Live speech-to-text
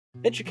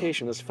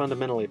Education is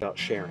fundamentally about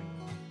sharing.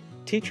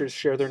 Teachers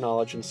share their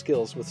knowledge and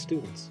skills with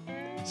students.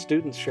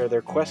 Students share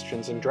their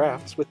questions and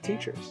drafts with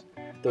teachers.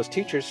 Those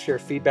teachers share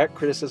feedback,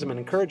 criticism, and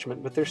encouragement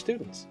with their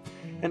students.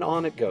 And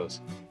on it goes.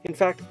 In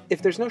fact,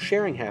 if there's no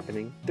sharing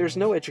happening, there's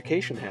no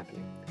education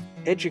happening.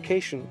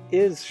 Education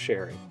is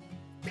sharing.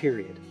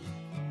 Period.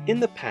 In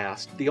the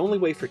past, the only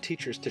way for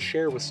teachers to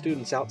share with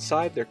students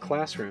outside their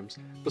classrooms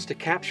was to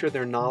capture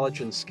their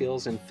knowledge and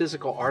skills in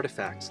physical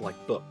artifacts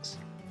like books.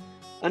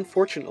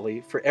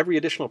 Unfortunately, for every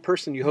additional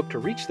person you hope to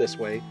reach this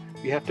way,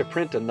 you have to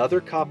print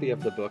another copy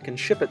of the book and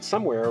ship it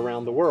somewhere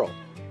around the world.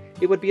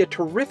 It would be a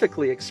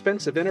terrifically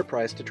expensive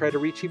enterprise to try to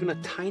reach even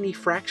a tiny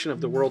fraction of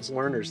the world's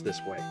learners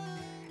this way.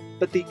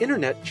 But the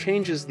internet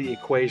changes the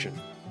equation.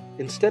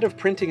 Instead of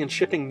printing and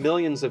shipping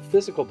millions of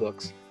physical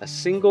books, a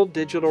single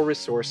digital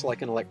resource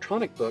like an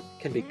electronic book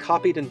can be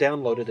copied and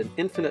downloaded an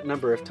infinite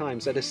number of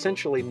times at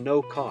essentially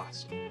no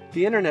cost.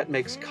 The internet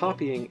makes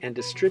copying and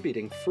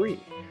distributing free.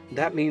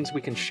 That means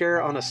we can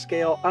share on a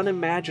scale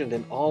unimagined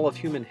in all of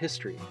human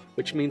history,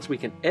 which means we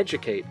can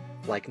educate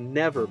like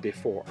never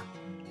before.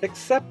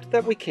 Except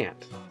that we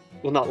can't.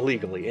 Well, not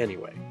legally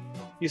anyway.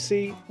 You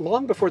see,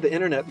 long before the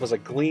internet was a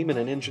gleam in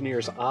an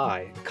engineer's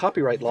eye,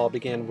 copyright law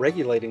began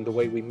regulating the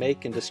way we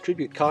make and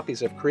distribute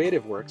copies of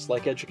creative works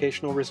like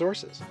educational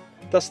resources.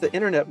 Thus, the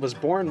internet was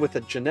born with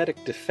a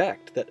genetic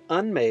defect that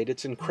unmade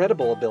its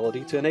incredible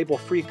ability to enable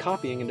free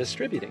copying and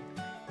distributing.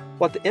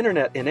 What the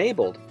internet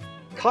enabled,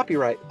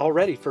 copyright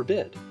already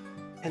forbid.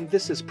 And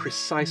this is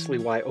precisely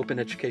why open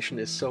education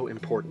is so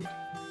important.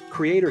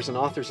 Creators and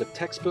authors of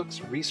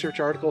textbooks, research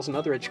articles, and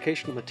other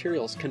educational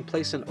materials can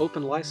place an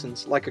open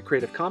license, like a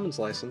Creative Commons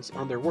license,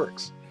 on their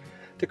works.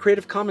 The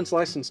Creative Commons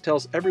license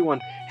tells everyone,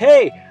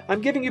 hey,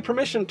 I'm giving you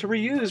permission to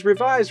reuse,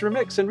 revise,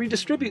 remix, and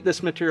redistribute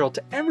this material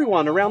to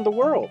everyone around the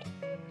world.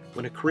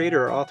 When a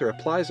creator or author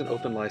applies an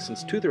open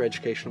license to their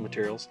educational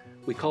materials,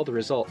 we call the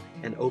result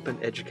an Open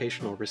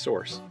Educational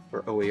Resource,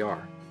 or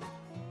OER.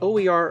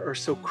 OER are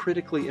so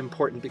critically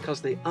important because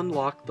they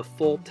unlock the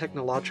full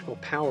technological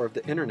power of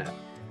the internet.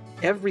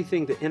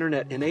 Everything the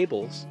internet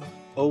enables,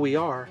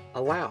 OER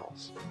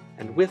allows.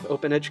 And with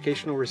open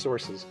educational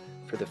resources,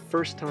 for the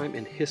first time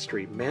in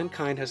history,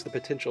 mankind has the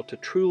potential to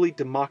truly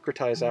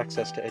democratize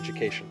access to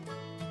education.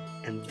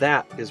 And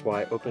that is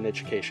why open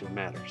education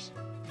matters.